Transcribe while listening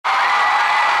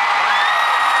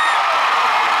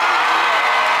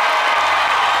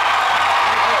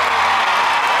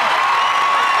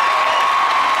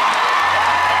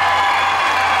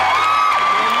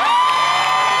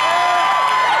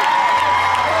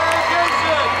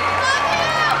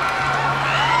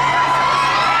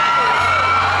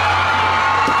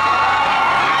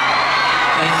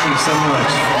so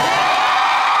much.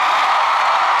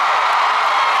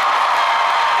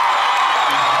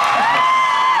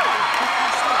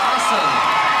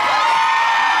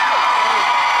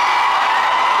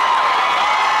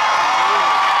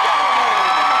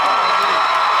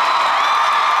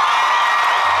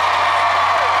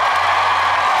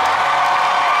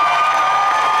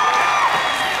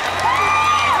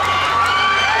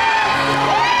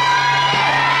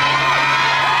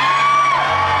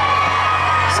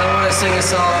 Sing a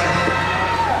song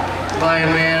by a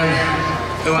man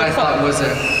who I thought was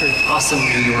an awesome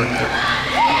New Yorker,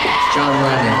 John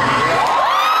Lennon.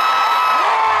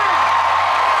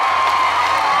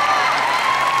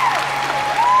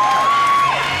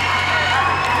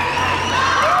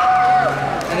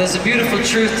 And there's a beautiful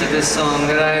truth to this song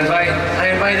that I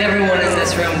invite everyone in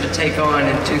this room to take on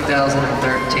in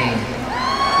 2013.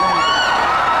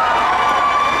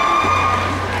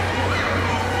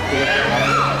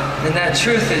 And that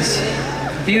truth is,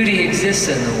 beauty exists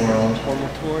in the world,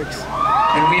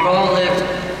 and we've all lived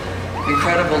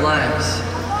incredible lives.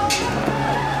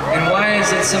 And why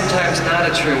is it sometimes not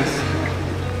a truth?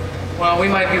 Well, we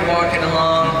might be walking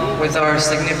along with our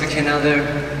significant other,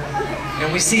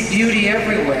 and we see beauty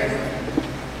everywhere.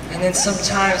 And then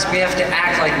sometimes we have to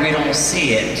act like we don't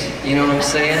see it. You know what I'm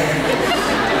saying?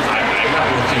 I'm not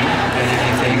looking at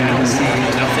anything, I don't see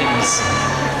nothing.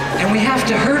 And we have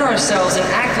to hurt ourselves and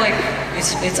act like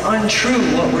it's untrue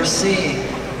what we're seeing.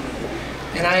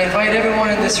 And I invite everyone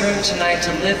in this room tonight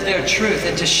to live their truth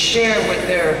and to share with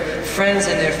their friends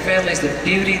and their families the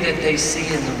beauty that they see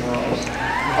in the world,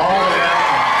 all around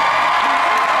them.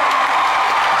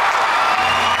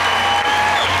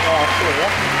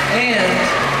 And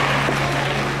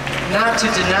not to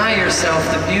deny yourself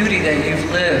the beauty that you've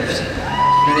lived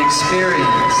and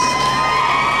experienced.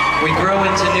 We grow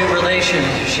into new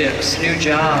relationships, new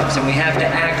jobs, and we have to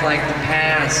act like the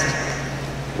past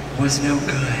was no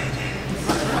good.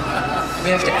 We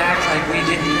have to act like we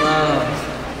didn't love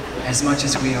as much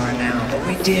as we are now. But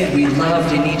we did. We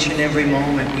loved in each and every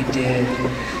moment we did.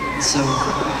 So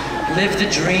live the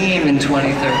dream in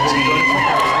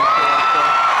 2013.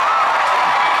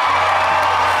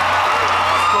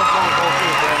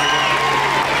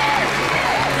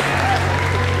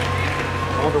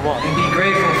 And be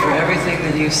grateful for everything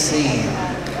that you've seen.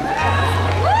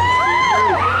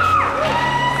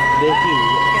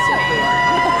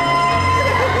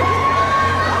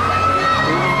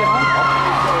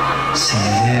 See,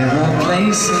 there are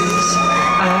places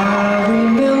I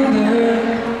remember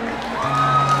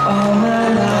all my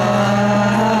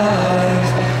life.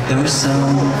 Though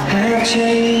some have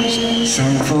changed,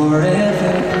 some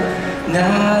forever,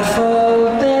 not for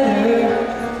better.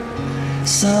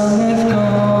 Some have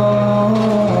gone,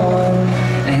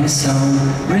 and some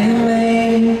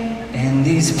remain. And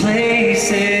these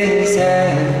places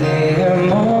have their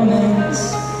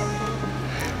moments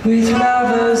with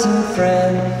lovers and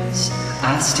friends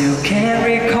I still can't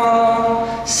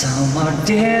recall. Some are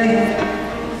dead,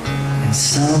 and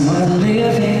some are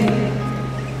living.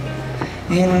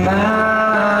 In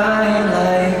my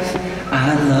life,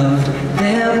 I loved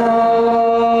them all.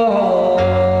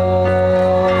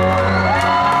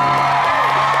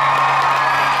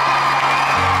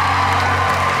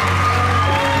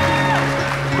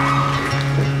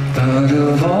 But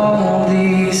of all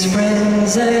these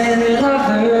friends and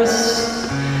lovers,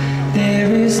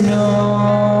 there is no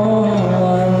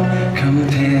one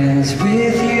compares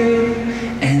with you.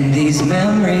 And these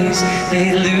memories,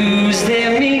 they lose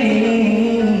their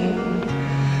meaning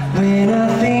when I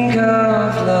think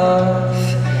of love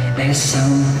as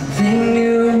something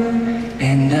new.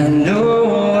 And I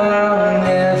know I'll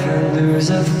never lose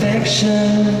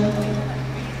affection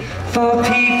for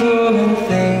people and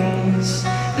things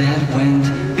that went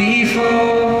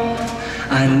before.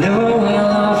 I know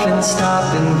I'll often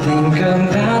stop and think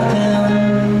about